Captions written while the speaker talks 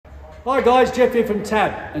Hi guys, Jeff here from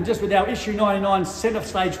Tab, and just with our issue 99 centre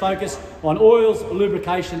stage focus on oils,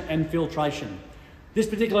 lubrication and filtration. This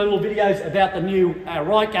particular little video is about the new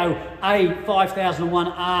Ryco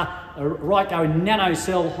A5001R Ryco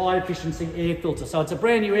NanoCel High Efficiency Air Filter. So it's a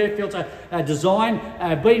brand new air filter design,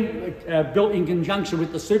 been built in conjunction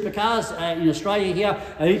with the supercars in Australia here.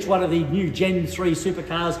 Each one of the new Gen 3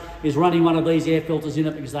 supercars is running one of these air filters in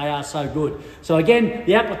it because they are so good. So again,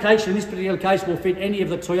 the application in this particular case will fit any of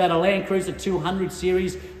the Toyota Land Cruiser 200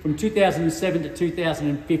 series from 2007 to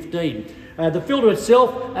 2015. The filter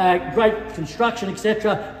itself, great construction,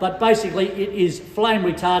 etc., but basically it is flame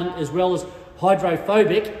retardant as well as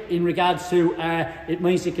hydrophobic in regards to it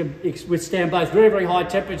means it can withstand both very, very high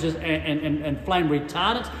temperatures and flame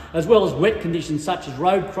retardant, as well as wet conditions such as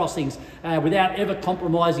road crossings, without ever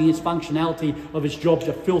compromising its functionality of its job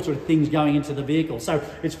to filter things going into the vehicle. So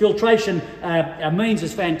its filtration means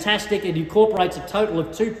is fantastic. It incorporates a total of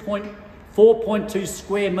 4.2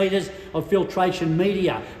 square metres of filtration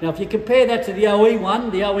media. Now, if you compare that to the OE one,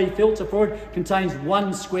 the OE filter for it contains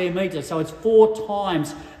 1 square metre, so it's 4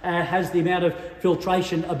 times has the amount of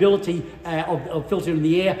filtration ability of filtering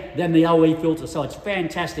the air than the OE filter. So it's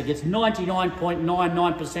fantastic. It's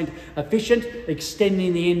 99.99% efficient,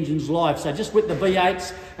 extending the engine's life. So just with the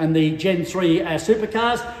V8s and the Gen 3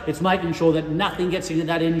 supercars, it's making sure that nothing gets into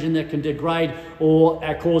that engine that can degrade or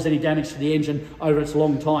cause any damage to the engine over its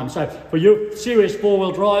long time. So for you serious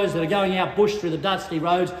four-wheel drivers that are going out bush through the dusty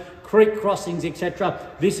roads, creek crossings, etc.,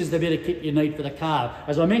 this is the bit of kit you need for the car.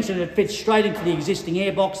 As I mentioned, it fits straight into the existing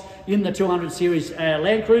airbox in the 200 series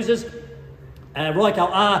Land Cruisers. Ryco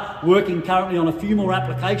are working currently on a few more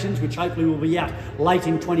applications, which hopefully will be out late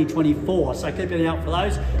in 2024. So keep an eye out for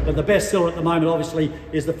those. But the best seller at the moment, obviously,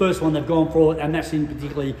 is the first one they've gone for, and that's in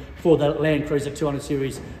particularly for the Land Cruiser 200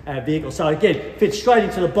 series vehicle. So again, fits straight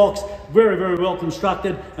into the box, very, very well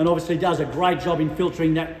constructed, and obviously does a great job in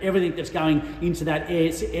filtering everything that's going into that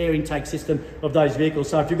air intake system of those vehicles.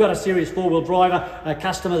 So if you've got a serious four-wheel driver, a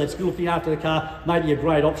customer that's looking after the car, maybe a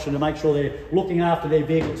great option to make sure they're looking after their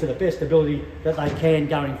vehicle to the best ability that they can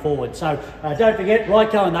going forward. So don't forget,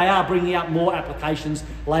 Ryco, and they are bringing out more applications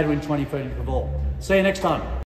later in 2024. See you next time.